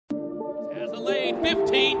lane,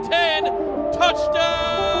 15-10,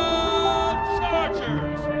 touchdown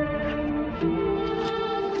Chargers!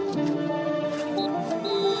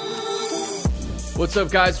 What's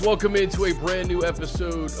up, guys? Welcome into a brand new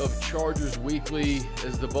episode of Chargers Weekly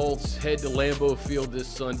as the Bolts head to Lambeau Field this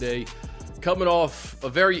Sunday. Coming off a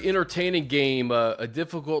very entertaining game, a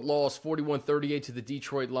difficult loss, 41-38 to the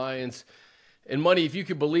Detroit Lions. And Money, if you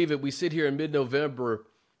could believe it, we sit here in mid-November.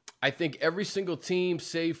 I think every single team,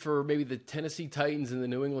 save for maybe the Tennessee Titans and the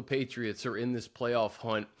New England Patriots, are in this playoff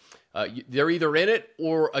hunt. They're either in it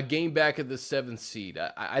or a game back of the 7th seed.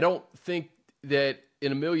 I don't think that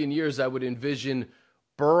in a million years I would envision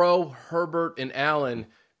Burrow, Herbert, and Allen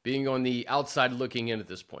being on the outside looking in at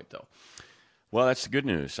this point, though. Well, that's the good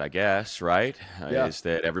news, I guess, right? Yeah. Is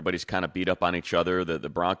that everybody's kind of beat up on each other. The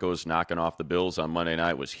Broncos knocking off the Bills on Monday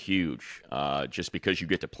night was huge, just because you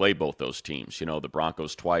get to play both those teams. You know, the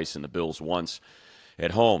Broncos twice and the Bills once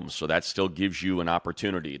at home, so that still gives you an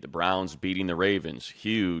opportunity. The Browns beating the Ravens,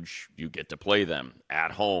 huge. You get to play them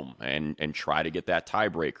at home and try to get that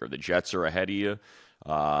tiebreaker. The Jets are ahead of you,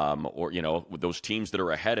 or, you know, with those teams that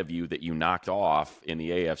are ahead of you that you knocked off in the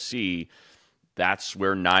AFC. That's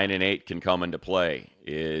where 9 and 8 can come into play,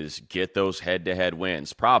 is get those head-to-head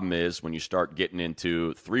wins. Problem is, when you start getting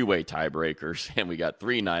into three-way tiebreakers, and we got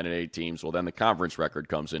 3 9 and 8 teams, well, then the conference record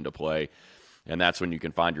comes into play, and that's when you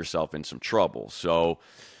can find yourself in some trouble. So,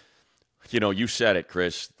 you know, you said it,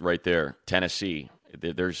 Chris, right there. Tennessee,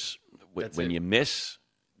 when you miss,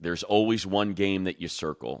 there's always one game that you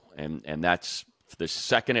circle, and that's the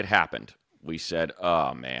second it happened, we said,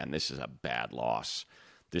 oh, man, this is a bad loss.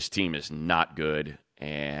 This team is not good,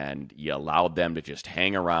 and you allowed them to just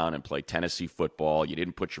hang around and play Tennessee football. You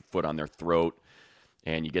didn't put your foot on their throat,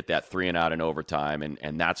 and you get that 3 and out in overtime,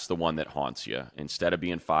 and that's the one that haunts you. Instead of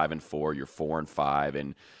being 5-4, you're 4-5,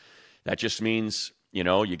 and that just means, you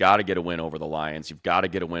know, you got to get a win over the Lions. You've got to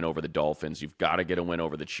get a win over the Dolphins. You've got to get a win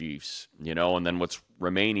over the Chiefs, you know, and then what's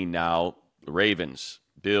remaining now, the Ravens,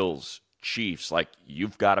 Bills, Chiefs, like,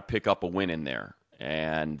 you've got to pick up a win in there,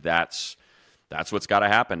 and that's what's got to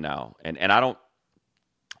happen now. And I don't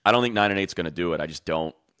think 9 and 8 is going to do it. I just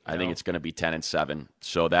don't. I think it's going to be 10 and 7.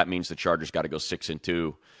 So that means the Chargers got to go 6 and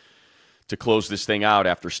 2 to close this thing out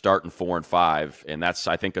after starting 4 and 5. And that's,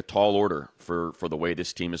 I think, a tall order for the way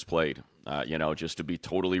this team has played. You know, just to be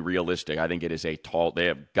totally realistic, I think it is they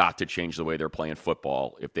have got to change the way they're playing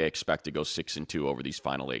football if they expect to go 6 and 2 over these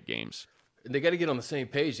final 8 games. They got to get on the same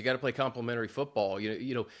page. They got to play complementary football.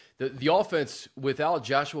 You know, the offense without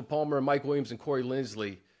Joshua Palmer and Mike Williams and Corey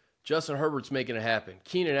Linsley, Justin Herbert's making it happen.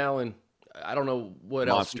 Keenan Allen, I don't know what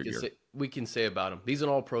else we can say about him. He's an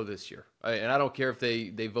All-Pro this year, and I don't care if they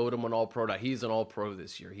vote him an All-Pro or not. He's an All-Pro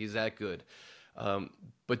this year. He's that good.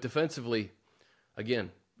 But defensively, again,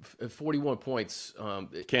 41 points.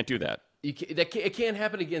 Can't do that. It can't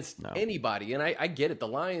happen against anybody. And I get it. The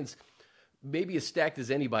Lions maybe as stacked as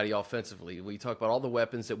anybody offensively. We talked about all the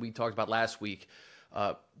weapons that we talked about last week.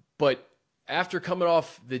 But after coming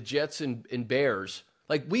off the Jets and Bears,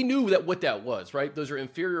 like, we knew what that was, right? Those are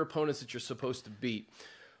inferior opponents that you're supposed to beat.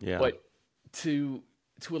 Yeah. But to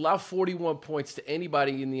allow 41 points to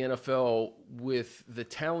anybody in the NFL with the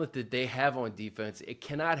talent that they have on defense, it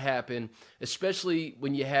cannot happen, especially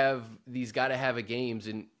when you have these gotta-have-it games.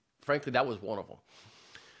 And frankly, that was one of them.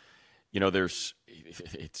 You know,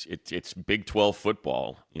 it's Big 12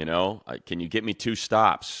 football, you know. Can you get me 2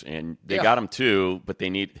 stops? And they got them 2, but they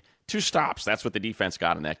need 2 stops. That's what the defense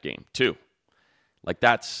got in that game, 2. Like,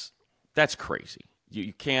 that's crazy.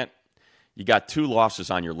 You can't – you got 2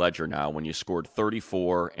 losses on your ledger now when you scored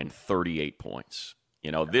 34 and 38 points.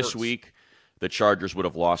 You know, this week the Chargers would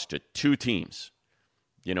have lost to 2 teams,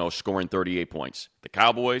 you know, scoring 38 points. The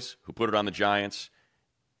Cowboys, who put it on the Giants,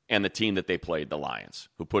 and the team that they played, the Lions,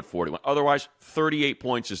 who put 41. Otherwise, 38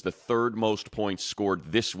 points is the 3rd most points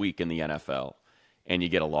scored this week in the NFL, and you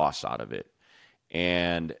get a loss out of it.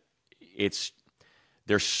 And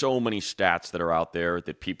there's so many stats that are out there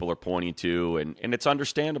that people are pointing to, and it's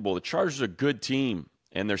understandable. The Chargers are a good team,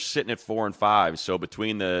 and they're sitting at 4 and 5. So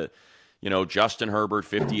between the, you know, Justin Herbert,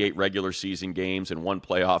 58 regular season games and 1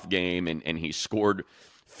 playoff game, and he scored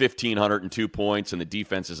 1,502 points, and the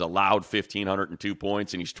defense has allowed 1,502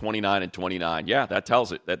 points, and he's 29 and 29. Yeah, that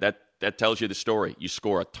tells it. That tells you the story. You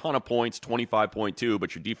score a ton of points, 25.2,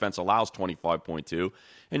 but your defense allows 25.2,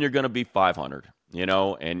 and you're going to be 500, you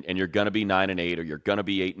know, and you're going to be 9 and 8, or you're going to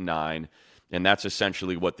be 8 and 9, and that's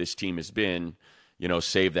essentially what this team has been, you know,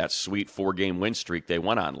 save that sweet 4-game win streak they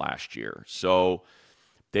went on last year. So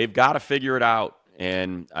they've got to figure it out.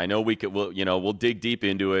 And I know we'll dig deep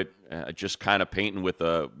into it, just kind of painting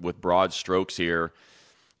with broad strokes here.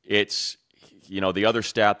 It's the other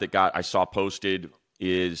stat that I saw posted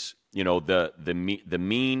is, the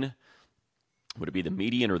mean, would it be the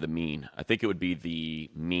median or the mean? I think it would be the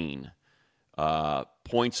mean.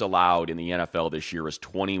 Points allowed in the NFL this year is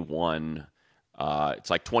 21. It's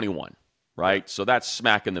like 21, right? So that's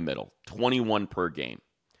smack in the middle, 21 per game.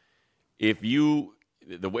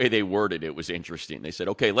 The way they worded it was interesting. They said,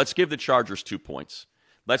 okay, let's give the Chargers 2 points.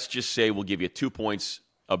 Let's just say we'll give you 2 points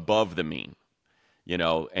above the mean,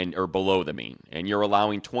 or below the mean, and you're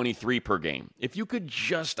allowing 23 per game. If you could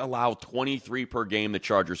just allow 23 per game, the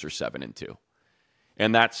Chargers are 7-2.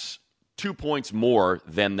 And that's 2 points more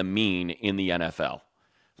than the mean in the NFL.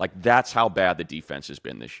 Like, that's how bad the defense has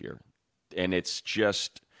been this year. And it's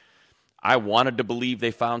just, I wanted to believe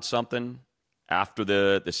they found something after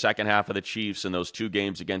the second half of the Chiefs and those 2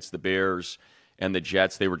 games against the Bears and the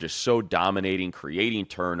Jets. They were just so dominating, creating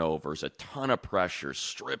turnovers, a ton of pressure,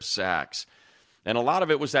 strip sacks. And a lot of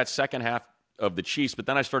it was that second half of the Chiefs. But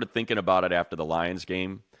then I started thinking about it after the Lions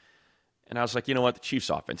game. And I was like, you know what? The Chiefs'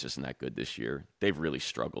 offense isn't that good this year. They've really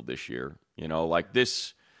struggled this year.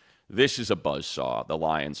 This is a buzzsaw. The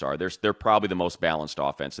Lions are. They're probably the most balanced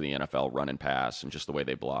offense in the NFL, run and pass, and just the way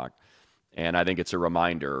they block. And I think it's a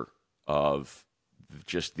reminder of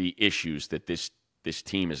just the issues that this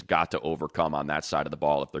team has got to overcome on that side of the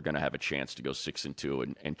ball if they're going to have a chance to go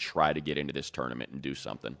 6-2 and try to get into this tournament and do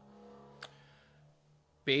something.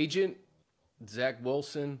 Bagent, Zach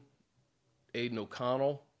Wilson, Aiden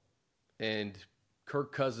O'Connell, and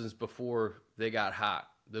Kirk Cousins before they got hot.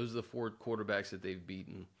 Those are the 4 quarterbacks that they've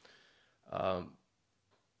beaten.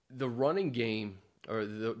 The running game, or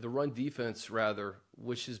the run defense, rather,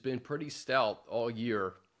 which has been pretty stout all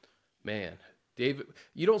year, man. David,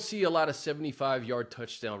 you don't see a lot of 75-yard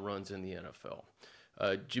touchdown runs in the NFL.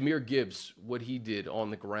 Jahmyr Gibbs, what he did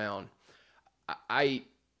on the ground, I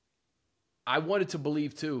wanted to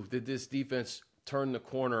believe, too, that this defense turned the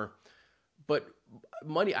corner. But,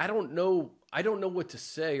 Money, I don't know what to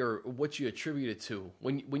say or what you attribute it to.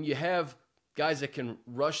 When you have guys that can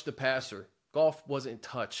rush the passer, Goff wasn't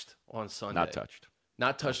touched on Sunday.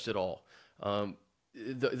 Not touched at all.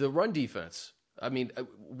 The run defense, I mean,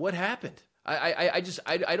 what happened? I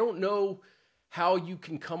don't know how you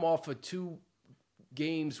can come off of 2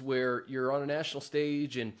 games where you're on a national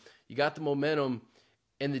stage and you got the momentum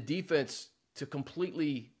and the defense to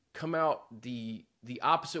completely come out the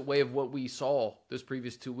opposite way of what we saw those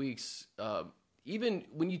previous 2 weeks. Even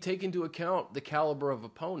when you take into account the caliber of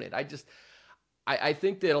opponent, I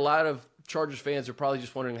think that a lot of Chargers fans are probably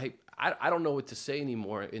just wondering, hey, I don't know what to say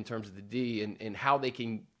anymore in terms of the D and how they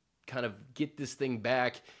can kind of get this thing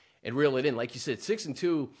back and reel it in. Like you said,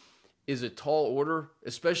 6-2 is a tall order,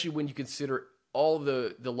 especially when you consider all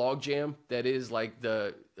the logjam that is like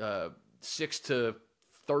the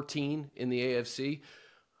 6-13 in the AFC.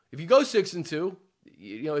 If you go 6-2,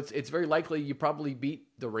 it's very likely you probably beat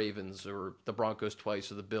the Ravens or the Broncos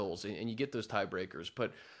twice or the Bills, and you get those tiebreakers.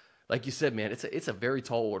 But like you said, man, it's a very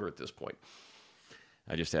tall order at this point.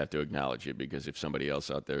 I just have to acknowledge it because if somebody else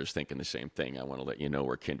out there is thinking the same thing, I want to let you know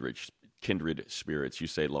we're kindred spirits. You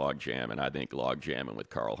say log jam, and I think log jamming with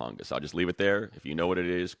Carl Hungus. I'll just leave it there. If you know what it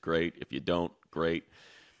is, great. If you don't, great.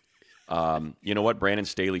 You know what? Brandon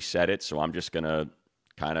Staley said it, so I'm just going to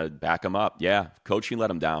kind of back him up. Yeah, coaching let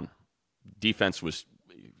him down. Defense was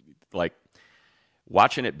like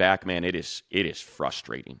watching it back, man, it is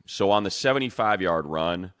frustrating. So on the 75-yard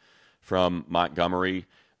run from Montgomery,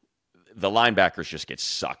 the linebackers just get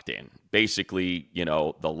sucked in. Basically,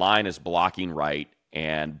 the line is blocking right,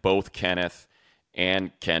 and both Kenneth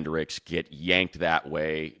and Kendricks get yanked that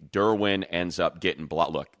way. Derwin ends up getting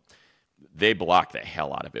blocked. Look, they block the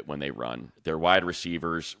hell out of it when they run. They're wide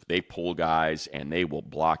receivers. They pull guys, and they will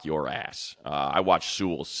block your ass. I watched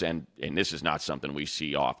Sewell send, and this is not something we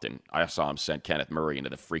see often. I saw him send Kenneth Murray into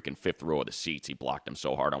the freaking 5th row of the seats. He blocked him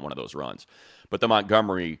so hard on one of those runs. But the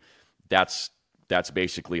Montgomery, that's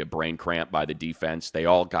basically a brain cramp by the defense. They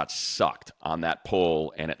all got sucked on that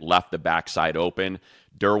pull, and it left the backside open.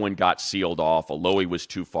 Derwin got sealed off. Alohi was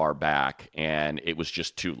too far back, and it was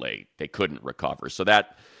just too late. They couldn't recover. So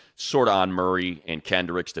that sort of on Murray and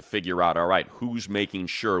Kendricks to figure out, all right, who's making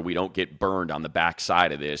sure we don't get burned on the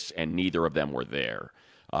backside of this, and neither of them were there.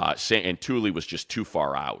 And Thule was just too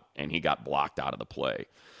far out, and he got blocked out of the play.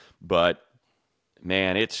 But,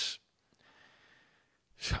 man, I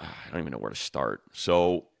don't even know where to start.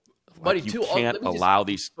 So, Buddy, you can't allow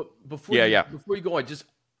these. Before you go on, just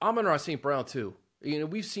Amon-Ra St. Brown too.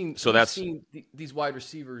 We've seen these wide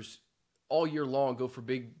receivers all year long go for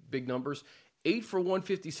big numbers. 8 for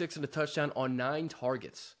 156 and a touchdown on 9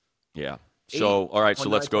 targets. Yeah. So all right. So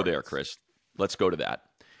let's go there, Chris. Let's go to that.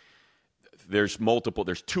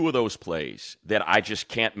 there's two of those plays that I just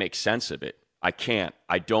can't make sense of it. I can't.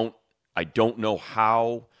 I don't know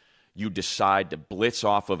how you decide to blitz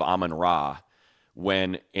off of Amon-Ra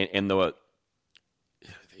when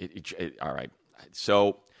all right.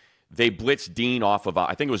 So they blitzed Dean off of,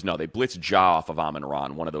 they blitzed Ja off of Amon-Ra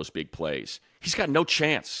on one of those big plays. He's got no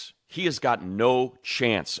chance. He has got no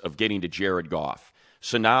chance of getting to Jared Goff.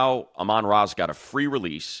 So now Amon-Ra's got a free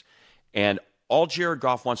release, and all Jared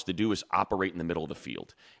Goff wants to do is operate in the middle of the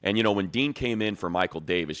field. And, when Dean came in for Michael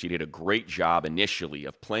Davis, he did a great job initially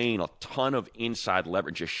of playing a ton of inside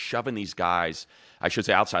leverage, just shoving these guys, I should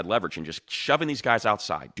say outside leverage, and just shoving these guys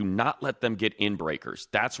outside. Do not let them get in breakers.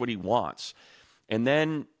 That's what he wants. And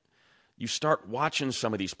then you start watching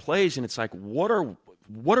some of these plays, and it's like, what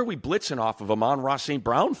are we blitzing off of Amon-Ra St.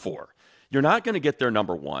 Brown for? You're not going to get their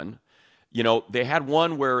number one. They had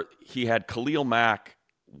one where he had Khalil Mack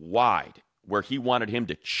wide, where he wanted him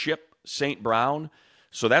to chip St. Brown.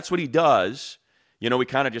 So that's what he does. He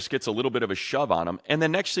kind of just gets a little bit of a shove on him. And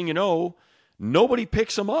then next thing you know, nobody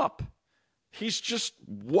picks him up. He's just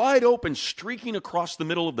wide open, streaking across the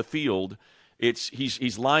middle of the field.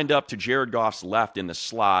 He's lined up to Jared Goff's left in the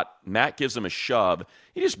slot. Matt gives him a shove.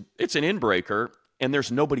 It's an inbreaker, and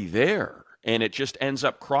there's nobody there. And it just ends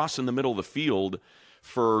up crossing the middle of the field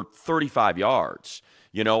for 35 yards.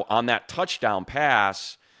 On that touchdown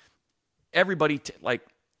pass, everybody,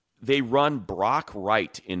 they run Brock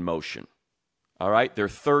Wright in motion. All right? Their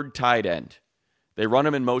third tight end. They run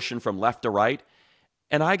him in motion from left to right.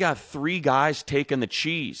 And I got three guys taking the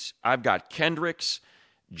cheese. I've got Kendricks,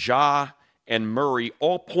 Ja, and Murray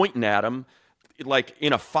all pointing at him like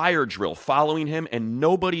in a fire drill, following him, and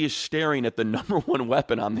nobody is staring at the number one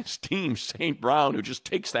weapon on this team, St. Brown, who just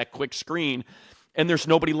takes that quick screen, and there's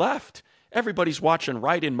nobody left. Everybody's watching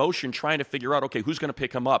Wright in motion, trying to figure out, okay, who's going to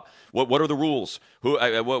pick him up? What are the rules?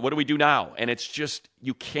 What do we do now? And it's just,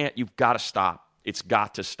 you've got to stop. It's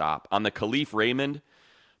got to stop. On the Khalif Raymond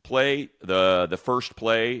play, the first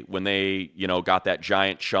play, when they, got that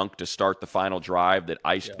giant chunk to start the final drive that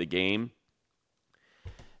iced the game.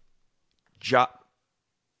 Oh,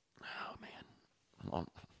 man.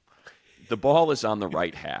 The ball is on the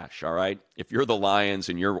right hash, all right? If you're the Lions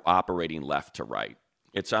and you're operating left to right,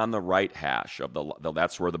 it's on the right hash of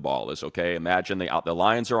that's where the ball is, okay? Imagine the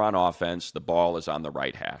Lions are on offense, the ball is on the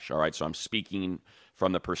right hash, all right? So I'm speaking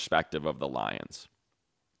from the perspective of the Lions.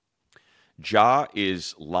 Ja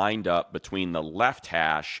is lined up between the left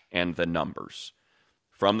hash and the numbers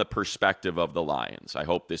from the perspective of the Lions. I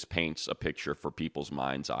hope this paints a picture for people's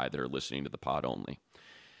mind's eye that are listening to the pod only.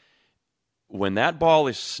 When that ball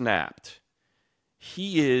is snapped,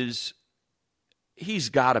 he's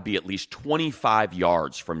got to be at least 25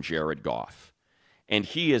 yards from Jared Goff. And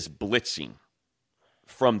he is blitzing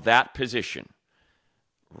from that position.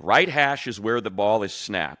 Right hash is where the ball is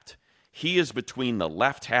snapped. He is between the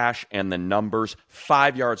left hash and the numbers,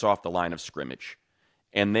 5 yards off the line of scrimmage.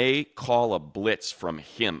 And they call a blitz from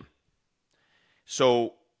him.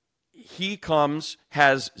 So he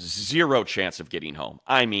has zero chance of getting home.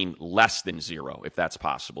 I mean, less than zero, if that's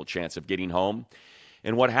possible, chance of getting home.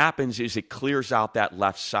 And what happens is it clears out that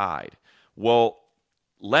left side. Well,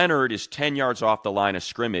 Leonard is 10 yards off the line of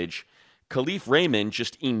scrimmage. Khalif Raymond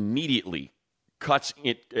just immediately cuts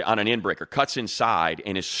it on an inbreaker, cuts inside,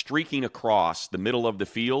 and is streaking across the middle of the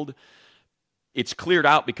field. It's cleared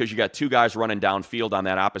out because you got two guys running downfield on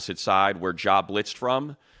that opposite side where Ja blitzed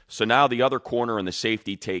from. So now the other corner and the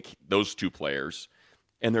safety take those two players,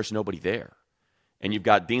 and there's nobody there. And you've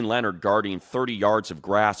got Dean Leonard guarding 30 yards of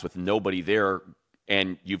grass with nobody there,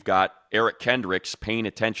 and you've got Eric Kendricks paying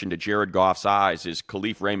attention to Jared Goff's eyes as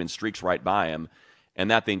Khalif Raymond streaks right by him, and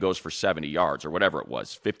that thing goes for 70 yards or whatever it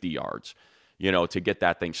was, 50 yards, to get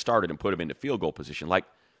that thing started and put him into field goal position.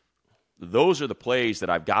 Those are the plays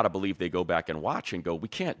that I've got to believe they go back and watch and go, we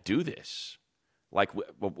can't do this.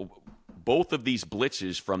 Both of these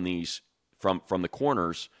blitzes from the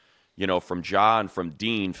corners, from Ja and from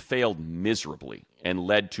Dean, failed miserably and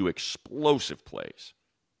led to explosive plays.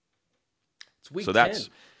 It's week 10. That's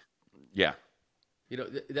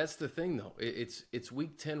the thing, though. It's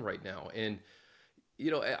week 10 right now. And,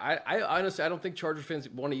 I honestly, I don't think Chargers fans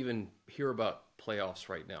want to even hear about playoffs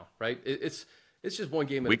right now, right? It's just one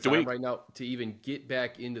game at a time right now to even get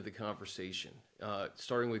back into the conversation,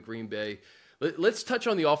 starting with Green Bay. Let's touch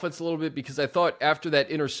on the offense a little bit because I thought after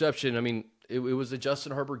that interception, I mean, it was a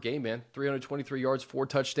Justin Herbert game, man. 323 yards, 4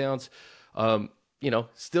 touchdowns.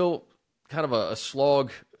 Still kind of a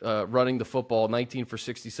slog running the football, 19 for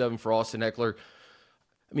 67 for Austin Eckler.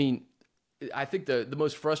 I mean, I think the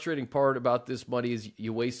most frustrating part about this, Muddy, is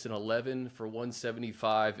you waste an 11 for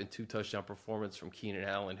 175 and 2 touchdown performance from Keenan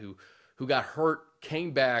Allen, who who got hurt,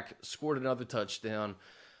 came back, scored another touchdown.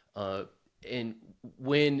 And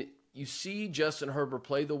when you see Justin Herbert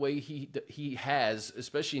play the way he has,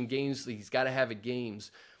 especially in games that he's got to have at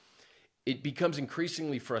games, it becomes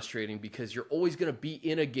increasingly frustrating because you're always going to be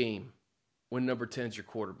in a game when number 10 is your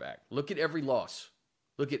quarterback. Look at every loss.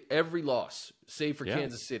 Look at every loss, save for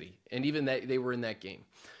Kansas City. And even that they were in that game.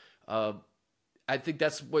 I think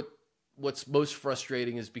that's what's most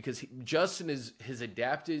frustrating is because Justin has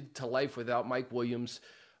adapted to life without Mike Williams,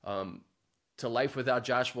 to life without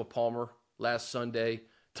Joshua Palmer last Sunday,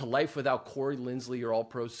 to life without Corey Linsley, your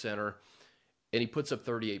all-pro center, and he puts up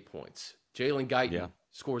 38 points. Jalen Guyton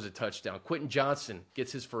scores a touchdown. Quentin Johnson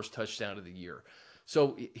gets his first touchdown of the year.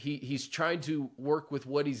 So he's trying to work with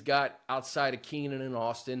what he's got outside of Keenan and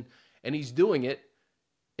Austin, and he's doing it.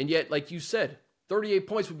 And yet, like you said, 38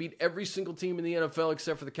 points would beat every single team in the NFL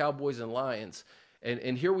except for the Cowboys and Lions.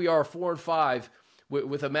 And here we are, 4-5,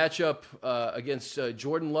 with a matchup against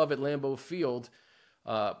Jordan Love at Lambeau Field.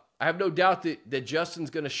 I have no doubt that Justin's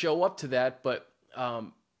going to show up to that, but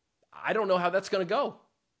I don't know how that's going to go.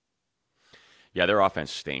 Yeah, their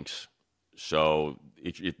offense stinks. So,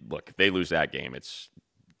 look, if they lose that game, it's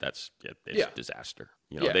a disaster.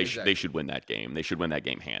 They should win that game. They should win that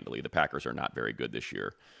game handily. The Packers are not very good this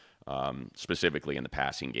year, specifically in the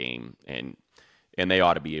passing game, and they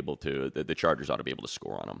ought to be able to. The Chargers ought to be able to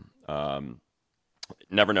score on them.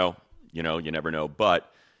 Never know, you never know. But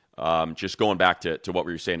just going back to what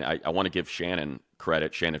we were saying, I want to give Shannon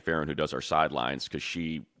credit, Shannon Farron, who does our sidelines, because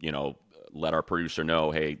she, let our producer know,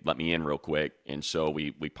 hey, let me in real quick. And so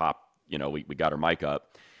we popped, we got her mic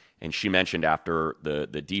up. And she mentioned after the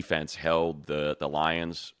defense held the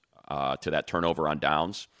Lions to that turnover on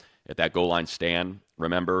downs at that goal line stand,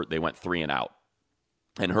 remember, they went 3 and out.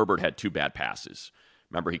 And Herbert had 2 bad passes.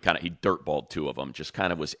 Remember, he dirtballed 2 of them, just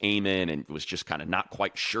kind of was aiming and was just kind of not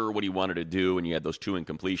quite sure what he wanted to do. And you had those 2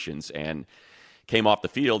 incompletions and came off the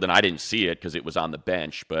field, and I didn't see it because it was on the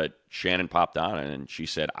bench, but Shannon popped on and she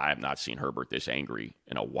said, I have not seen Herbert this angry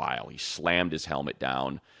in a while. He slammed his helmet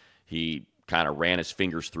down. He kind of ran his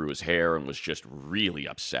fingers through his hair and was just really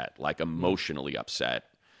upset, like emotionally upset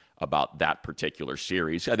about that particular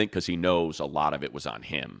series. I think because he knows a lot of it was on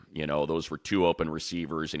him. Those were 2 open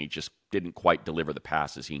receivers, and he just didn't quite deliver the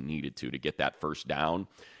passes he needed to get that first down.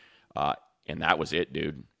 And that was it,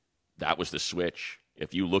 dude. That was the switch.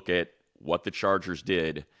 If you look at what the Chargers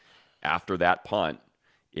did after that punt,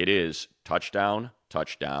 it is touchdown,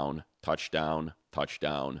 touchdown, touchdown,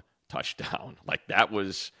 touchdown, touchdown. Like that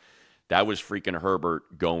was freaking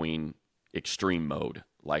Herbert going extreme mode.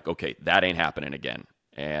 Like, okay, that ain't happening again.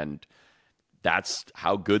 And that's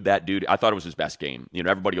how good that dude, I thought it was his best game.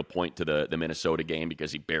 Everybody will point to the Minnesota game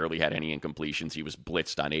because he barely had any incompletions. He was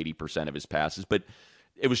blitzed on 80% of his passes, but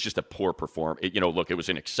it was just a poor performance. Look, it was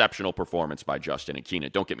an exceptional performance by Justin and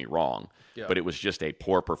Keenan. Don't get me wrong, but it was just a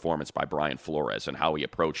poor performance by Brian Flores and how he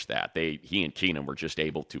approached that. He and Keenan were just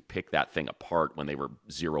able to pick that thing apart when they were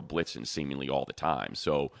zero blitzing seemingly all the time.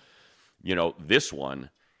 So, this one,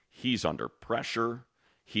 he's under pressure.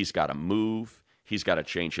 He's got to move. He's got to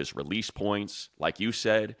change his release points. Like you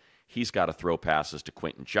said, he's got to throw passes to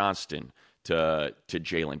Quentin Johnston, to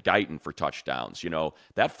Jalen Guyton for touchdowns.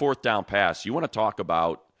 That 4th down pass, you want to talk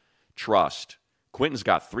about trust. Quentin's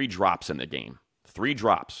got 3 drops in the game. 3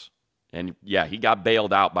 drops. And, yeah, he got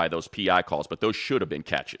bailed out by those PI calls, but those should have been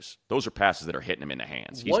catches. Those are passes that are hitting him in the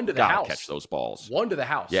hands. He's got to catch those balls. 1 to the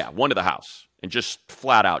house. Yeah, 1 to the house. And just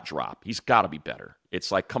flat-out drop. He's got to be better.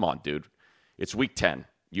 It's like, come on, dude. It's week 10.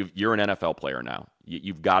 You're an NFL player now.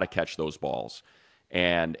 You've got to catch those balls.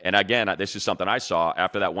 And again, this is something I saw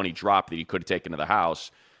after that one he dropped that he could have taken to the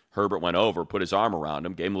house. Herbert went over, put his arm around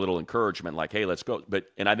him, gave him a little encouragement, like, hey, let's go.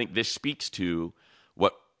 And I think this speaks to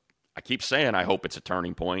what I keep saying. I hope it's a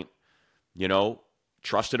turning point.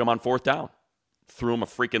 Trusted him on 4th down, threw him a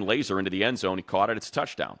freaking laser into the end zone. He caught it. It's a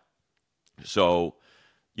touchdown. So,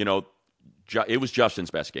 it was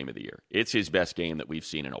Justin's best game of the year. It's his best game that we've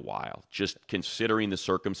seen in a while. Just considering the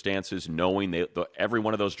circumstances, knowing that every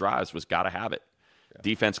one of those drives was got to have it. Yeah.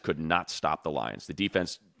 Defense could not stop the Lions. The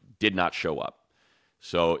defense did not show up.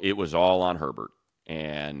 So it was all on Herbert.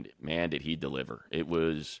 And, man, did he deliver. It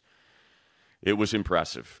was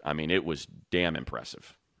impressive. I mean, it was damn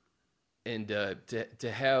impressive. And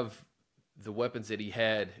to have the weapons that he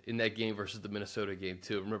had in that game versus the Minnesota game,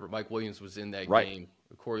 too. Remember, Mike Williams was in that game.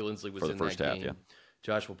 Corey Linsley was in that game. Yeah.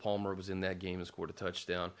 Joshua Palmer was in that game and scored a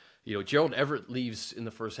touchdown. Gerald Everett leaves in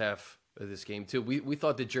the first half of this game, too. We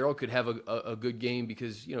thought that Gerald could have a good game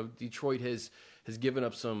because, Detroit has given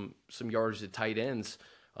up some yardage to tight ends.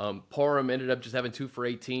 Parham ended up just having 2 for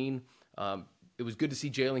 18. it was good to see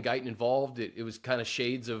Jalen Guyton involved. It was kind of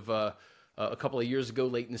shades of a couple of years ago,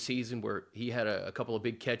 late in the season, where he had a couple of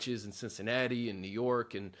big catches in Cincinnati and New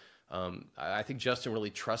York, and I think Justin really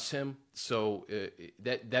trusts him. So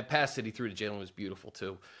that pass that he threw to Jalen was beautiful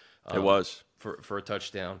too. It was for a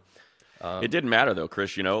touchdown. It didn't matter though,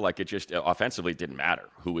 Chris. Like it just offensively didn't matter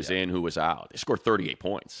who was in, who was out. They scored 38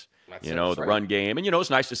 points. The run game, and it's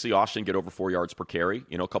nice to see Austin get over 4 yards per carry.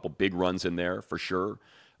 A couple big runs in there for sure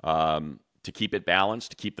to keep it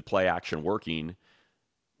balanced, to keep the play action working.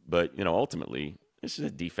 But ultimately, this is a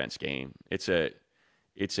defense game. It's a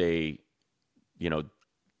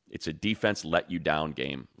defense let you down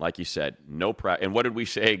game, like you said. No and what did we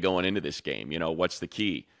say going into this game? What's the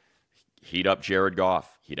key? Heat up Jared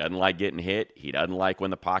Goff. He doesn't like getting hit. He doesn't like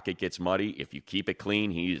when the pocket gets muddy. If you keep it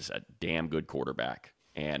clean, he's a damn good quarterback.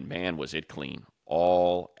 And man, was it clean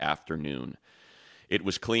all afternoon. It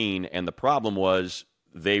was clean, and the problem was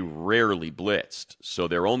they rarely blitzed. So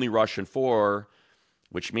they're only rushing 4,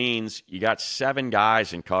 which means you got 7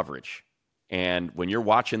 guys in coverage. And when you're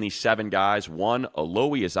watching these 7 guys, one,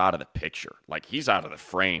 Alohi is out of the picture. Like, he's out of the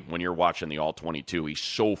frame when you're watching the all-22. He's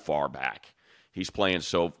so far back. He's playing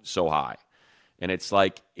so high. And it's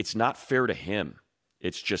like, it's not fair to him.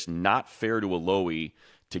 It's just not fair to Alohi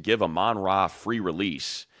to give Amon-Ra free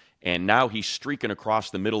release, and now he's streaking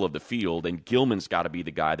across the middle of the field, and Gilman's got to be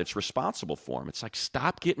the guy that's responsible for him. It's like,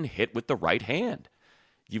 stop getting hit with the right hand.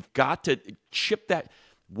 You've got to chip that.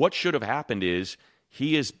 What should have happened is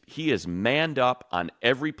he is manned up on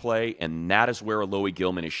every play, and that is where Alohi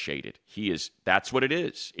Gilman is shaded. That's what it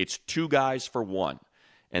is. It's 2 guys for 1,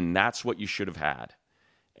 and that's what you should have had.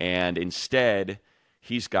 And instead,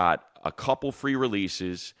 he's got a couple free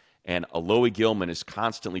releases, and Alohi Gilman is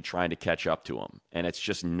constantly trying to catch up to him. And it's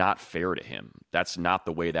just not fair to him. That's not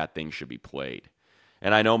the way that thing should be played.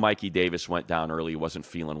 And I know Mikey Davis went down early. He wasn't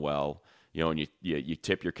feeling well. And you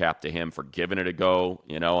tip your cap to him for giving it a go,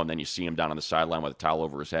 and then you see him down on the sideline with a towel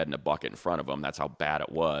over his head and a bucket in front of him. That's how bad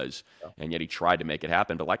it was. Yeah. And yet he tried to make it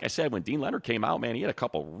happen. But like I said, when Dean Leonard came out, man, he had a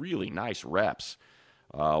couple really nice reps.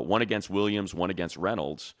 One against Williams, one against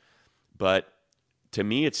Reynolds. But to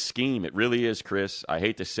me, it's scheme. It really is, Chris. I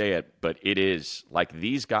hate to say it, but it is. Like,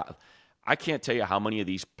 these guys, I can't tell you how many of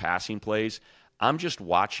these passing plays, I'm just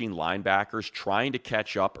watching linebackers trying to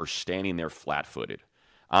catch up or standing there flat-footed.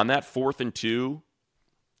 On that 4th and 2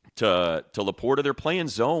 to Laporta, they're playing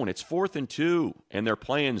zone. It's 4th and 2, and they're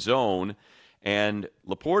playing zone. And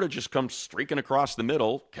Laporta just comes streaking across the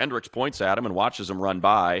middle. Kendricks points at him and watches him run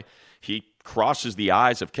by. He crosses the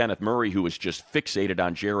eyes of Kenneth Murray, who is just fixated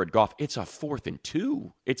on Jared Goff. It's a 4th and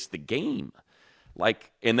 2. It's the game.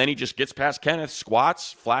 And then he just gets past Kenneth,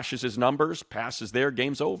 squats, flashes his numbers, passes there,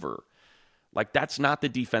 game's over. That's not the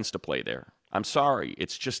defense to play there. I'm sorry.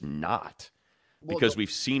 It's just not. Because we've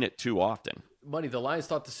seen it too often. Money, the Lions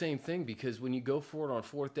thought the same thing, because when you go for it on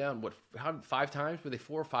 4th down, 5 times? Were they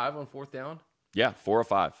 4 or 5 on 4th down? Yeah, 4 or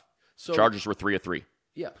 5. So Chargers were 3 of 3.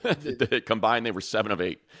 Yeah. Combined, they were 7 of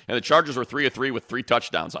 8. And the Chargers were 3 of 3 with 3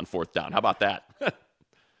 touchdowns on 4th down. How about that?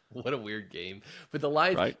 What a weird game. But the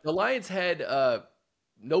Lions had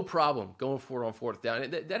no problem going for it on 4th down.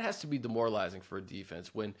 And that has to be demoralizing for a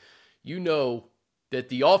defense when you know that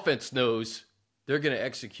the offense knows they're going to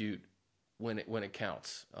execute when it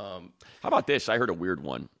counts. How about this? I heard a weird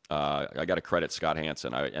one. I got to credit Scott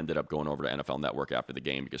Hansen. I ended up going over to NFL Network after the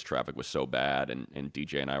game because traffic was so bad, and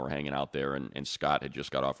DJ and I were hanging out there, and Scott had just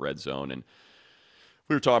got off Red Zone, and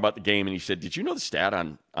we were talking about the game, and he said, "Did you know the stat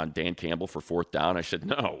on Dan Campbell for 4th down?" I said,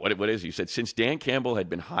 "No, what is it?" He said, "Since Dan Campbell had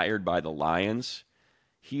been hired by the Lions,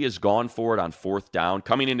 he has gone for it on 4th down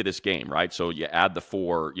coming into this game, right? So you add the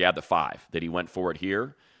 5 that he went for it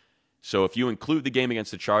here. So if you include the game against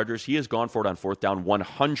the Chargers, he has gone for it on 4th down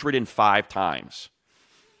 105 times.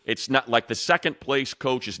 It's not like the second place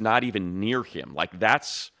coach is not even near him.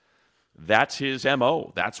 That's his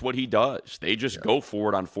MO. That's what he does. They just go for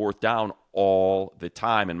it on 4th down all the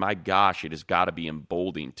time. And my gosh, it has got to be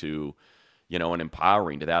emboldening to, and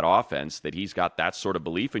empowering to that offense that he's got that sort of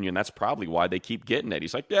belief in you. And that's probably why they keep getting it.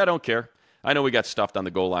 He's like, yeah, I don't care. I know we got stuffed on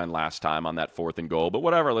the goal line last time on that 4th and goal, but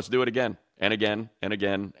whatever, let's do it again and again and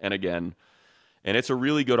again and again. And it's a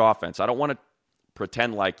really good offense. I don't want to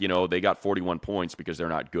pretend like, they got 41 points because they're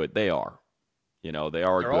not good. They are. They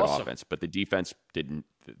are a good awesome offense, but the defense didn't.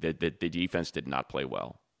 The defense did not play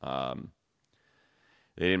well.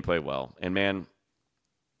 They didn't play well. And man,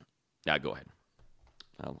 yeah, go ahead.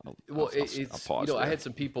 I'll pause. I had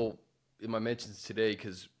some people in my mentions today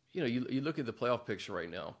because you look at the playoff picture right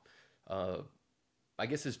now. I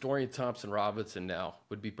guess it's Dorian Thompson-Robinson now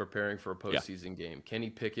would be preparing for a postseason game. Kenny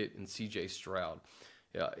Pickett and C.J. Stroud.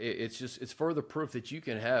 Yeah, it's further proof that you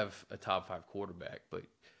can have a top 5 quarterback, but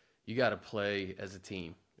you got to play as a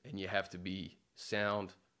team, and you have to be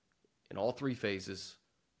sound in all 3 phases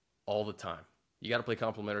all the time. You got to play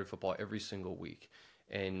complementary football every single week.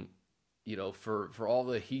 And for all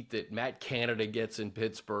the heat that Matt Canada gets in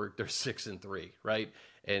Pittsburgh, they're 6-3, right?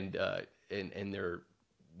 And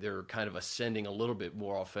they're kind of ascending a little bit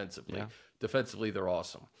more offensively. Yeah. Defensively, they're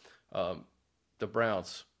awesome. The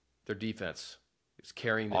Browns, their defense is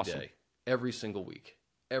carrying the day every single week.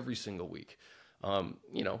 And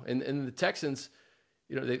the Texans,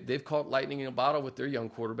 they've caught lightning in a bottle with their young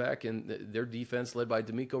quarterback, and their defense, led by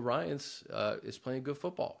D'Amico Ryans, is playing good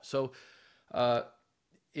football. So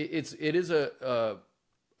it is a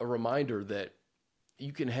reminder that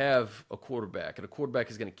you can have a quarterback, and a quarterback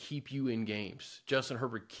is going to keep you in games. Justin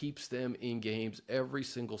Herbert keeps them in games every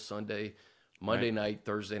single Sunday, Monday night,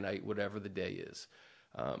 Thursday night, whatever the day is.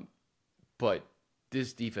 But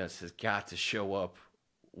this defense has got to show up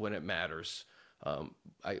when it matters.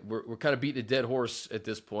 We're kind of beating a dead horse at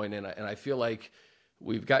this point, and I feel like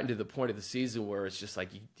we've gotten to the point of the season where it's just like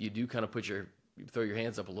you do kind of throw your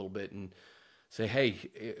hands up a little bit and say, hey,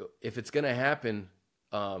 if it's going to happen,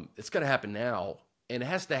 it's going to happen now, and it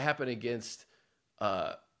has to happen against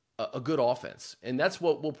a good offense, and that's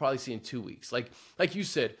what we'll probably see in 2 weeks. Like you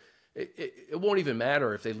said, it won't even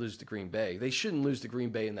matter if they lose to Green Bay. They shouldn't lose to Green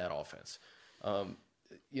Bay in that offense.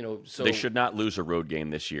 So they should not lose a road game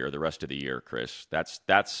this year, the rest of the year, Chris. That's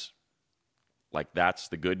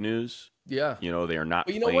the good news. Yeah. They are not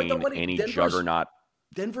playing any juggernaut.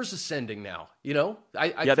 Denver's ascending now. They feel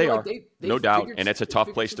are. like they no doubt, and it's a tough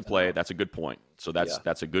figured place to play. out. That's a good point. So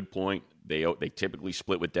that's a good point. They typically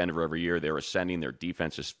split with Denver every year. They're ascending. Their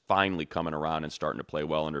defense is finally coming around and starting to play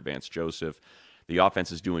well under Vance Joseph. The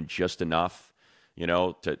offense is doing just enough,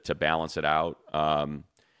 to balance it out.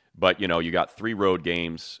 But, you got 3 road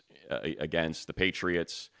games against the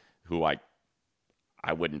Patriots, who I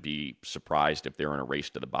wouldn't be surprised if they're in a race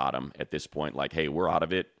to the bottom at this point. Like, hey, we're out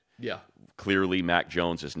of it. Yeah. Clearly, Mac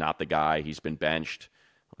Jones is not the guy. He's been benched.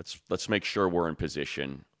 Let's make sure we're in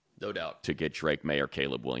position. No doubt. To get Drake May or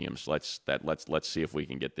Caleb Williams. Let's see if we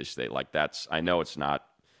can get this thing. Like, I know it's not,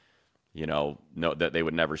 no, that they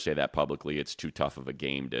would never say that publicly. It's too tough of a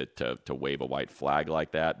game to wave a white flag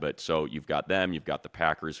like that. But so you've got them, you've got the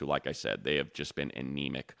Packers, who, like I said, they have just been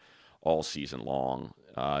anemic all season long.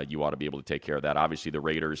 You ought to be able to take care of that. Obviously, the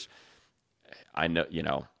Raiders, I know,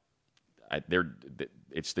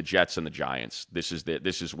 it's the Jets and the Giants. This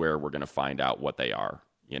is where we're going to find out what they are.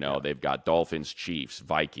 They've got Dolphins, Chiefs,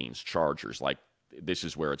 Vikings, Chargers. Like, this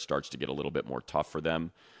is where it starts to get a little bit more tough for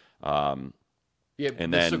them. Yeah,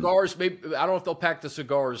 and the cigars, maybe, I don't know if they'll pack the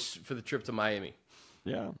cigars for the trip to Miami.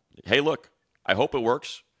 Yeah. Hey, look, I hope it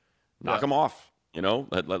works. Knock them off.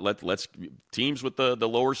 Let's teams with the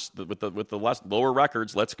lower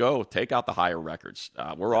records. Let's go take out the higher records.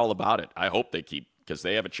 We're all about it. I hope they keep, because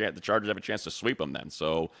they have a chance. The Chargers have a chance to sweep them then.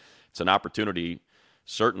 So it's an opportunity.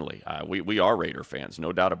 Certainly, we are Raider fans,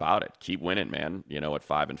 no doubt about it. Keep winning, man. At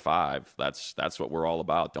 5-5, that's what we're all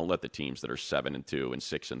about. Don't let the teams that are 7-2 and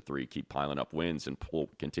 6-3 keep piling up wins and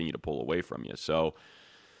continue to pull away from you. So,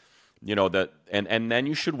 and then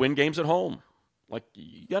you should win games at home. Like,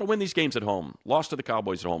 you got to win these games at home. Lost to the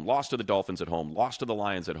Cowboys at home, lost to the Dolphins at home, lost to the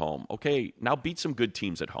Lions at home. Okay, now beat some good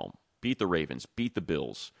teams at home. Beat the Ravens, beat the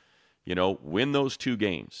Bills. Win those 2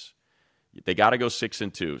 games. They got to go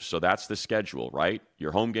 6-2, so that's the schedule, right?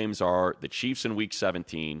 Your home games are the Chiefs in Week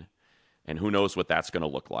 17, and who knows what that's going to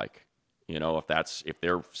look like. If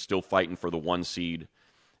they're still fighting for the 1 seed,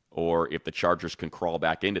 or if the Chargers can crawl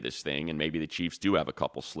back into this thing, and maybe the Chiefs do have a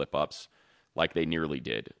couple slip-ups, like they nearly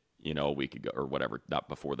did, a week ago or whatever, not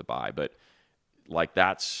before the bye. But like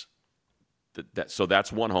so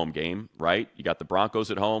that's 1 home game, right? You got the Broncos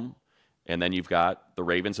at home, and then you've got the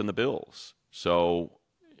Ravens and the Bills. So.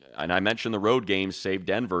 And I mentioned the road games, save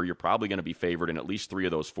Denver. You're probably going to be favored in at least 3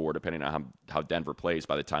 of those 4, depending on how Denver plays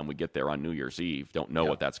by the time we get there on New Year's Eve. Don't know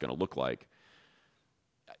what that's going to look like.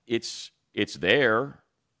 It's there.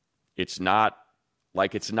 It's not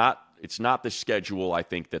the schedule I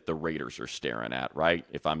think that the Raiders are staring at, right?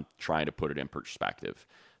 If I'm trying to put it in perspective.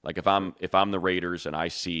 Like, if I'm the Raiders and I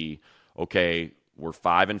see, okay, we're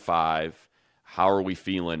 5-5, how are we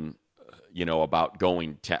feeling? About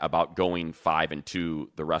going 5-2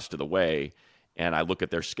 the rest of the way, and I look at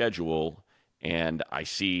their schedule and I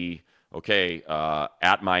see, okay,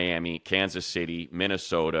 at Miami, Kansas City,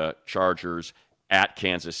 Minnesota, Chargers, at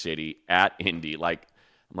Kansas City, at Indy. Like,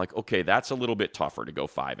 I'm like, okay, that's a little bit tougher to go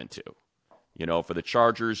 5-2. For the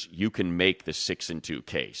Chargers, you can make the 6-2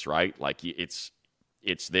 case, right? Like, it's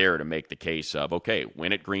there to make the case of, okay,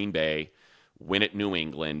 win at Green Bay, win at New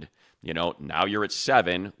England. Now you're at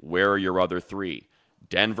 7. Where are your other 3?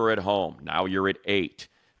 Denver at home. Now you're at 8.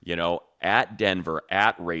 At Denver,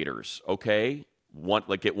 at Raiders. Okay,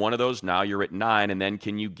 get one of those. Now you're at 9, and then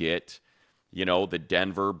can you get, the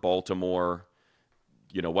Denver, Baltimore?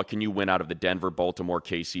 What can you win out of the Denver, Baltimore,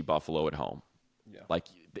 KC, Buffalo at home? Yeah.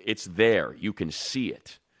 It's there. You can see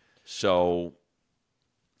it. So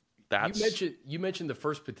that's you mentioned the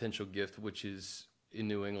first potential gift, which is in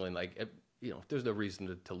New England. There's no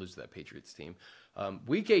reason to lose that Patriots team.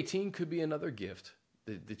 Week 18 could be another gift.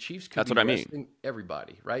 The Chiefs could be resting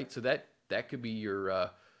everybody, right? So that could be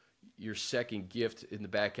your second gift in the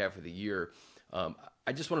back half of the year.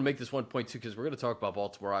 I just want to make this one point too, because we're going to talk about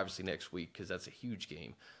Baltimore obviously next week, because that's a huge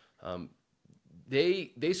game.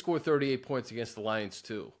 They scored 38 points against the Lions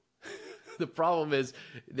too. The problem is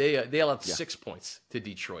they allowed 6 points to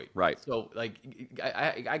Detroit. Right. So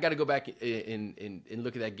I got to go back and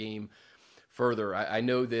look at that game further. I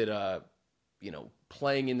know that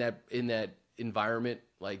playing in that environment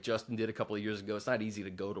like Justin did a couple of years ago, it's not easy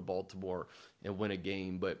to go to Baltimore and win a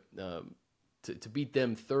game, but to beat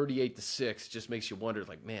them 38-6 just makes you wonder,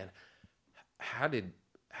 man, how did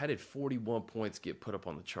 41 points get put up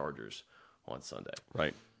on the Chargers on Sunday?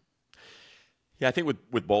 Right. Yeah, I think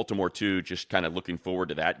with Baltimore too, just kind of looking forward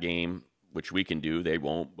to that game, which we can do. They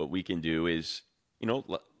won't, but we can do is,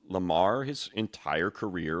 Lamar, his entire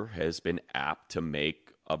career has been apt to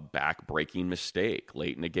make a back-breaking mistake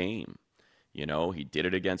late in the game. He did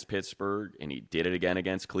it against Pittsburgh, and he did it again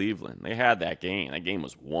against Cleveland. They had that game. That game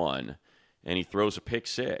was won, and he throws a pick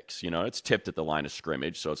 6. It's tipped at the line of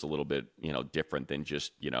scrimmage, so it's a little bit, different than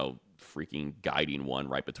just, freaking guiding one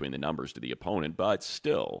right between the numbers to the opponent. But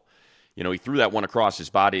still, he threw that one across his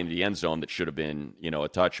body into the end zone that should have been, a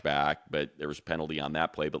touchback, but there was a penalty on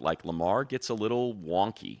that play. But, Lamar gets a little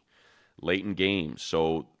wonky late in games.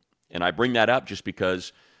 So, and I bring that up just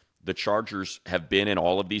because the Chargers have been in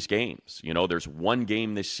all of these games. There's one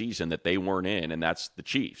game this season that they weren't in, and that's the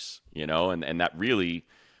Chiefs, and that really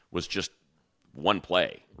was just one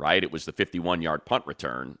play, right? It was the 51-yard punt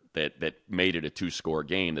return that made it a 2-score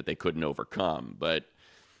game that they couldn't overcome. But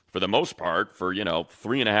for the most part, for,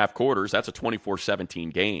 3.5 quarters, that's a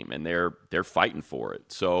 24-17 game, and they're fighting for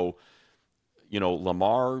it. So,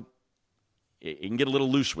 Lamar, he can get a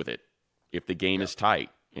little loose with it if the game is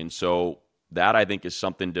tight. And so that, I think, is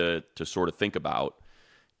something to sort of think about.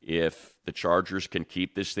 If the Chargers can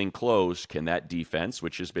keep this thing close, can that defense,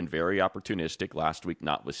 which has been very opportunistic last week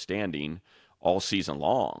notwithstanding, all season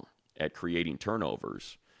long at creating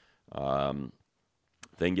turnovers, they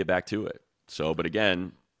can get back to it. So, but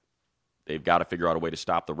again, they've got to figure out a way to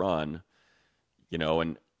stop the run,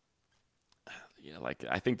 and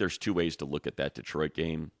I think there's 2 ways to look at that Detroit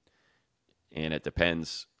game, and it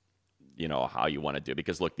depends, how you want to do it.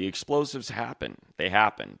 Because, look, the explosives happen. They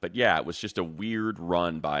happen. But, yeah, it was just a weird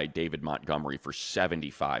run by David Montgomery for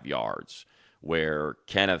 75 yards where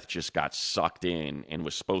Kenneth just got sucked in and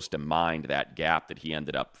was supposed to mind that gap that he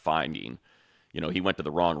ended up finding. He went to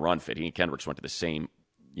the wrong run fit. He and Kendricks went to the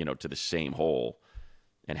same hole.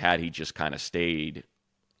 And had he just kind of stayed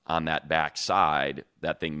on that backside,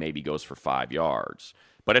 that thing maybe goes for 5 yards.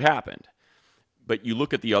 But it happened. But you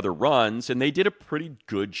look at the other runs, and they did a pretty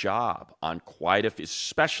good job on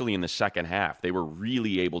especially in the second half. They were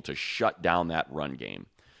really able to shut down that run game.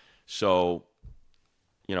 So,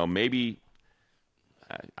 maybe,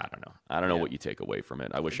 I don't know. I don't know what you take away from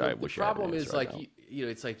it. I wish I had an answer. The problem is, right now.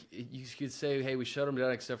 it's like you could say, hey, we shut them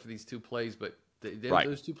down except for these 2 plays, but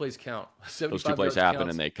those 2 plays count. Those 2 plays happen,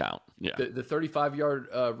 and they count. Yeah. The 35-yard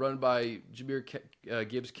run by Jahmyr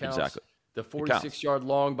Gibbs counts. Exactly. The 46-yard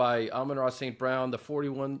long by Amon-Ra St. Brown, the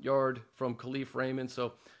 41-yard from Khalif Raymond.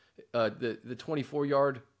 So the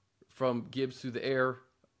 24-yard from Gibbs through the air,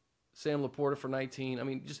 Sam Laporta for 19. I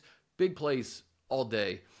mean, just big plays all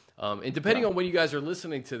day. And depending on when you guys are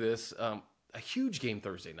listening to this, a huge game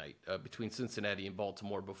Thursday night between Cincinnati and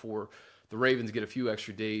Baltimore before the Ravens get a few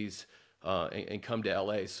extra days and come to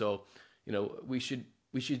LA. So, we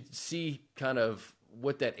should see kind of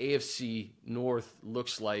what that AFC North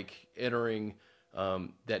looks like entering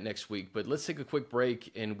that next week. But let's take a quick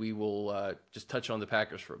break, and we will just touch on the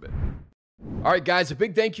Packers for a bit. All right, guys, a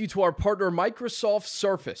big thank you to our partner, Microsoft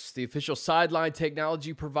Surface, the official sideline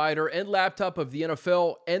technology provider and laptop of the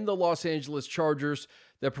NFL and the Los Angeles Chargers,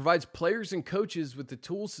 that provides players and coaches with the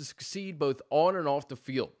tools to succeed both on and off the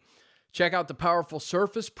field. Check out the powerful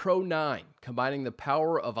Surface Pro 9, combining the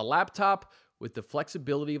power of a laptop with the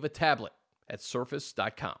flexibility of a tablet at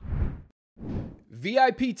surface.com.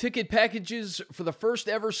 VIP ticket packages for the first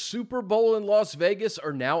ever Super Bowl in Las Vegas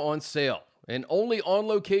are now on sale. And only On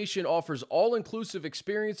Location offers all-inclusive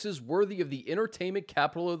experiences worthy of the entertainment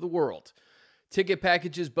capital of the world. Ticket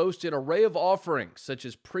packages boast an array of offerings, such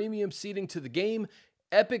as premium seating to the game,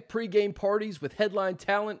 epic pregame parties with headline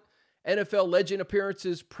talent, NFL legend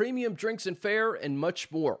appearances, premium drinks and fare, and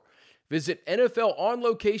much more. Visit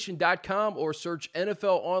NFLOnLocation.com or search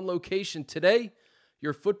NFL On Location today.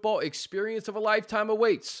 Your football experience of a lifetime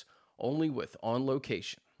awaits, only with On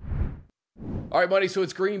Location. All right, buddy, so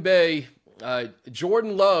it's Green Bay.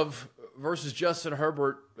 Jordan Love versus Justin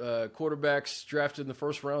Herbert, quarterbacks drafted in the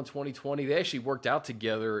first round 2020. They actually worked out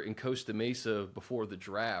together in Costa Mesa before the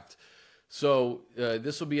draft. So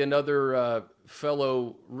this will be another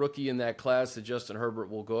fellow rookie in that class that Justin Herbert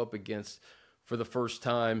will go up against for the first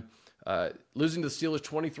time. Losing to the Steelers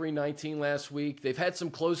 23-19 last week. They've had some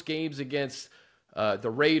close games against the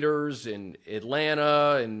Raiders and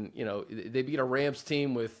Atlanta, and they beat a Rams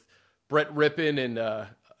team with Brett Rippon and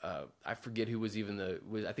I forget who was I think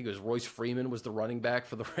it was Royce Freeman was the running back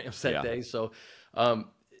for the Rams that day. So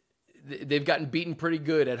they've gotten beaten pretty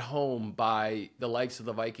good at home by the likes of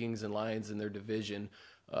the Vikings and Lions in their division.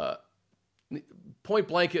 Point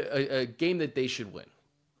blank, a game that they should win.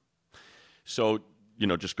 So,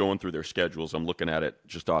 just going through their schedules, I'm looking at it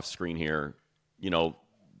just off screen here.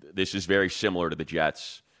 This is very similar to the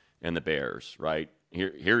Jets and the Bears, right?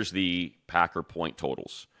 Here's the Packer point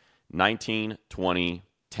totals. 19, 20,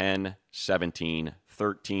 10, 17,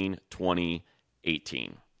 13, 20,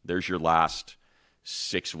 18. There's your last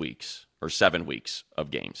 6 weeks or 7 weeks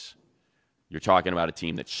of games. You're talking about a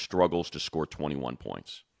team that struggles to score 21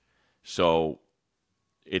 points. So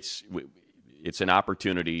it's an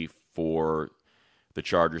opportunity for the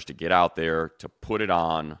Chargers to get out there, to put it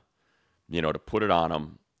on,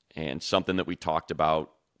 them. And something that we talked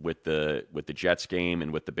about with the Jets game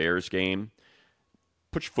and with the Bears game,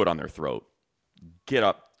 put your foot on their throat. Get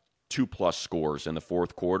up 2+ scores in the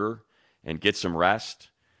fourth quarter and get some rest,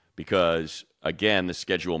 because, again, the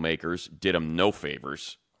schedule makers did them no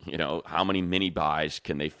favors. How many mini buys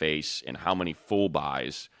can they face and how many full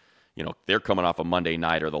buys? They're coming off a Monday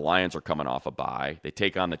night, or the Lions are coming off a bye. They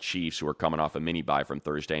take on the Chiefs, who are coming off a mini bye from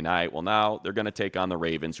Thursday night. Well, now they're going to take on the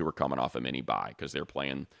Ravens, who are coming off a mini bye because they're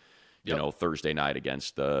playing, Thursday night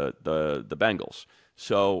against the Bengals.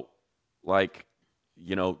 So,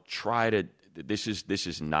 this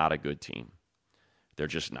is not a good team. They're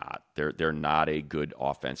just not. They're not a good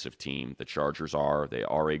offensive team. The Chargers are. They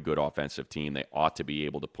are a good offensive team. They ought to be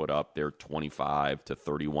able to put up their 25 to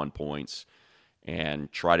 31 points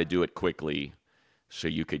and try to do it quickly so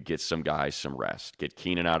you could get some guys some rest. Get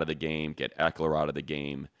Keenan out of the game. Get Eckler out of the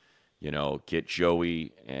game. Get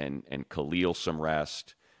Joey and Khalil some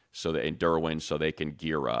rest, and Derwin, so they can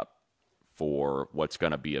gear up for what's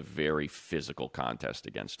going to be a very physical contest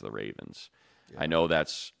against the Ravens. Yeah. I know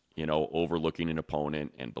that's, overlooking an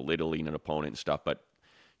opponent and belittling an opponent and stuff, but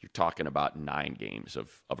you're talking about 9 games of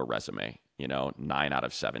a resume, 9 out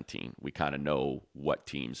of 17. We kind of know what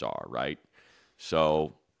teams are, right?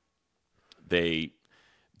 So they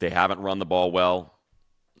haven't run the ball well.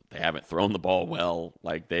 They haven't thrown the ball well.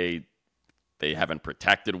 They haven't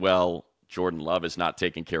protected well. Jordan Love is not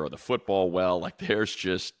taking care of the football well.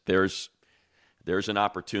 There's an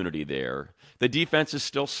opportunity there. The defense is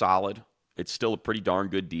still solid. It's still a pretty darn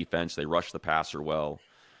good defense. They rush the passer well.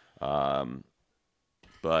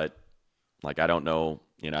 But I don't know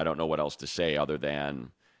what else to say other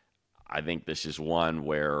than I think this is one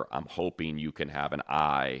where I'm hoping you can have an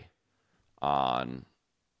eye on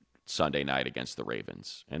Sunday night against the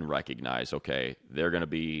Ravens and recognize, okay, they're going to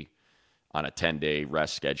be on a 10-day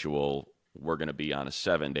rest schedule. We're going to be on a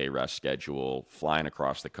 7-day rest schedule, flying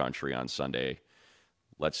across the country on Sunday.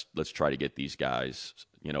 Let's try to get these guys,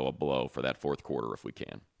 a blow for that fourth quarter if we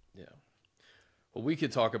can. Yeah. Well, we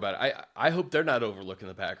could talk about it. I hope they're not overlooking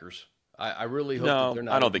the Packers. I really hope that they're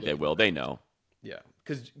not. I don't think they will. They know. Yeah,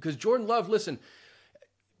 because Jordan Love, listen,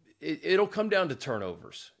 it'll come down to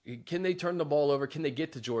turnovers. Can they turn the ball over? Can they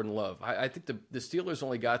get to Jordan Love? I think the Steelers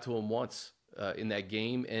only got to him once in that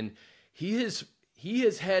game, and he has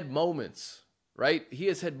had moments, right? He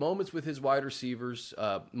has had moments with his wide receivers.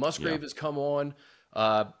 Musgrave has come on.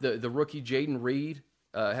 The rookie Jaden Reed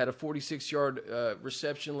had a 46-yard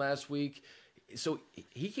reception last week. So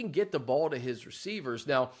he can get the ball to his receivers.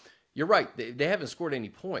 Now, you're right. They haven't scored any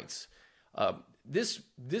points. This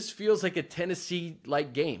feels like a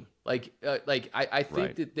Tennessee-like game. I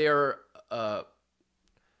think that they're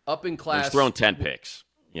up in class. He's thrown 10 picks.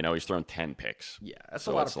 He's thrown 10 picks. Yeah, that's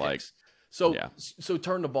a lot of picks. So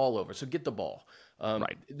turn the ball over. So get the ball.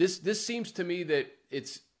 Right. This seems to me that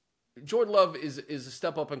it's Jordan Love is a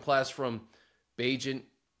step up in class from Bagent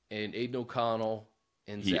and Aiden O'Connell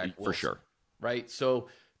and Zach Wilson. For sure. right? So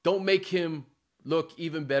don't make him look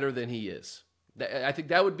even better than he is. I think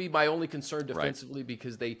that would be my only concern defensively,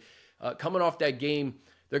 because they, coming off that game,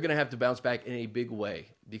 they're going to have to bounce back in a big way.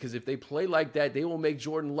 Because if they play like that, they will make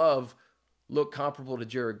Jordan Love look comparable to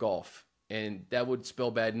Jared Goff. And that would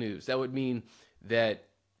spell bad news. That would mean that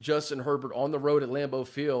Justin Herbert on the road at Lambeau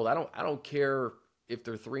Field, I don't care if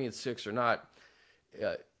they're 3-6 or not.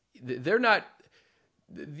 They're not.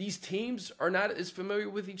 These teams are not as familiar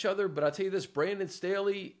with each other, but I'll tell you this, Brandon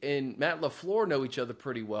Staley and Matt LaFleur know each other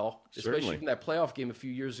pretty well, especially from that playoff game a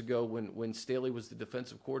few years ago when Staley was the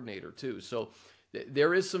defensive coordinator too. So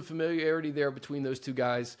there is some familiarity there between those two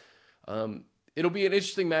guys. It'll be an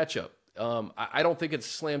interesting matchup. I don't think it's a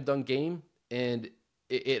slam dunk game, and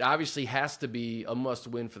it obviously has to be a must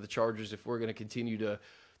win for the Chargers if we're going to continue to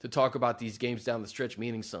talk about these games down the stretch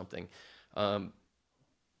meaning something.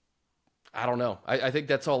 I don't know. I think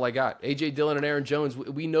that's all I got. A.J. Dillon and Aaron Jones,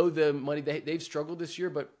 we know the money. They've struggled this year,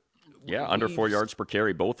 but... Yeah, under 4 yards per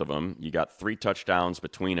carry, both of them. You got 3 touchdowns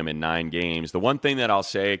between them in 9 games. The one thing that I'll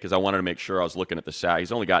say, because I wanted to make sure I was looking at the sack,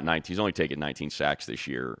 he's only taken 19 sacks this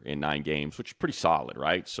year in 9 games, which is pretty solid,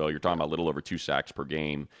 right? So you're talking about a little over 2 sacks per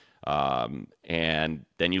game. And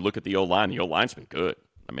then you look at the O-line. The O-line's been good.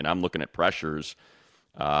 I mean, I'm looking at pressures.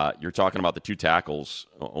 You're talking about the 2 tackles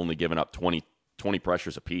only giving up 20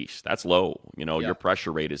 pressures apiece. That's low. Your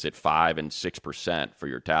pressure rate is at 5% and 6% for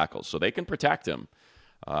your tackles. So they can protect him.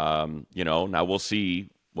 Now we'll see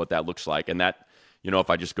what that looks like. And that, if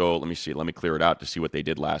I just go, let me clear it out to see what they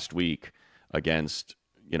did last week against,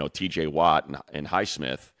 TJ Watt and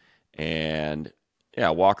Highsmith. And yeah,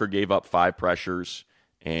 Walker gave up 5 pressures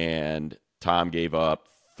and Tom gave up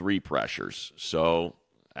 3 pressures. So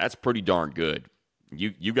that's pretty darn good.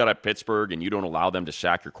 You got at Pittsburgh and you don't allow them to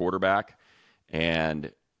sack your quarterback.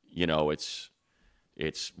 And,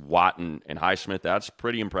 it's Watt and Highsmith. That's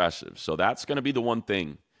pretty impressive. So that's going to be the one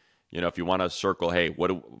thing, if you want to circle, hey, where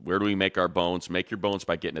do we make our bones? Make your bones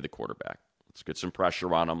by getting to the quarterback. Let's get some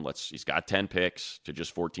pressure on him. He's got 10 picks to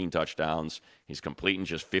just 14 touchdowns. He's completing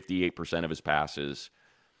just 58% of his passes.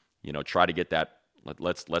 Try to get that.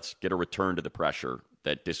 Let's get a return to the pressure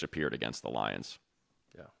that disappeared against the Lions.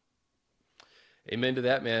 Amen to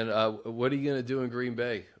that, man. What are you going to do in Green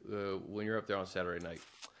Bay when you're up there on Saturday night?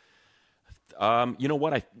 You know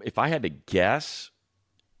what? If I had to guess,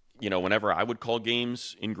 whenever I would call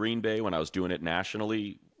games in Green Bay when I was doing it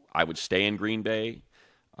nationally, I would stay in Green Bay.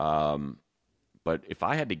 But if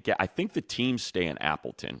I had to guess, I think the teams stay in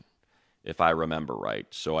Appleton, if I remember right.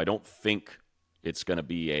 So I don't think it's going to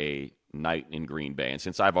be a night in Green Bay. And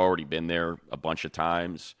since I've already been there a bunch of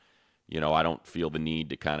times, I don't feel the need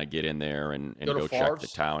to kind of get in there and go check the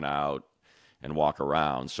town out and walk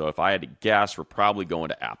around. So if I had to guess, we're probably going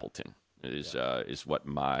to Appleton is what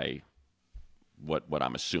I'm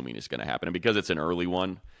assuming is going to happen. And because it's an early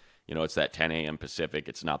one, it's that 10 a.m. Pacific.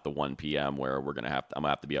 It's not the 1 p.m. where I'm going to have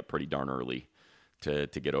to be up pretty darn early to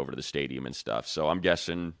get over to the stadium and stuff. So I'm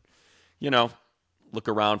guessing, look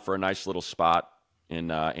around for a nice little spot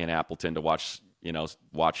in Appleton to watch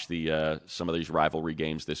the some of these rivalry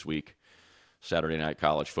games this week. Saturday night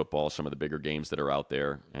college football, some of the bigger games that are out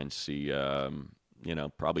there, and see,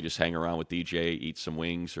 probably just hang around with DJ, eat some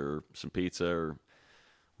wings or some pizza. Or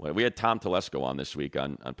we had Tom Telesco on this week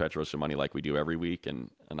on Petros and Money like we do every week,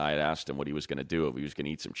 and I had asked him what he was going to do, if he was going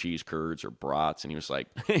to eat some cheese curds or brats, and he was like,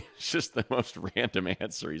 it's just the most random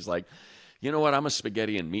answer. He's like, you know what, I'm a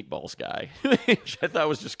spaghetti and meatballs guy, which I thought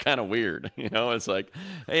was just kind of weird. It's like,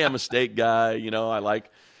 hey, I'm a steak guy,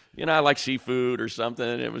 I like seafood or something.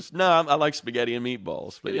 It was, no, I like spaghetti and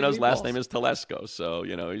meatballs. But, his last name is Telesco. So,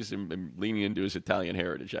 he's leaning into his Italian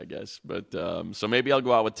heritage, I guess. But so maybe I'll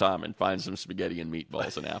go out with Tom and find some spaghetti and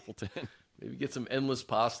meatballs in Appleton. Maybe get some endless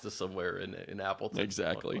pasta somewhere in Appleton.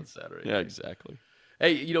 Exactly. On Saturday. Yeah, exactly.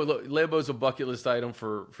 Hey, Lambeau's a bucket list item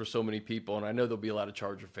for so many people. And I know there'll be a lot of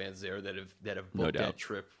Charger fans there that have booked that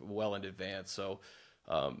trip well in advance. So,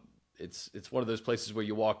 It's one of those places where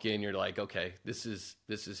you walk in, you're like, okay, this is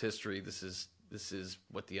history. This is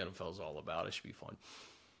what the NFL is all about. It should be fun.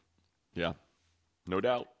 Yeah, no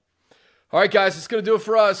doubt. All right, guys, it's going to do it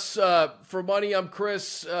for us. For Money, I'm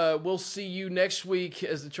Chris. We'll see you next week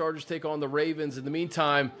as the Chargers take on the Ravens. In the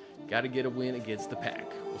meantime, got to get a win against the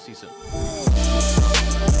Pack. We'll see you soon.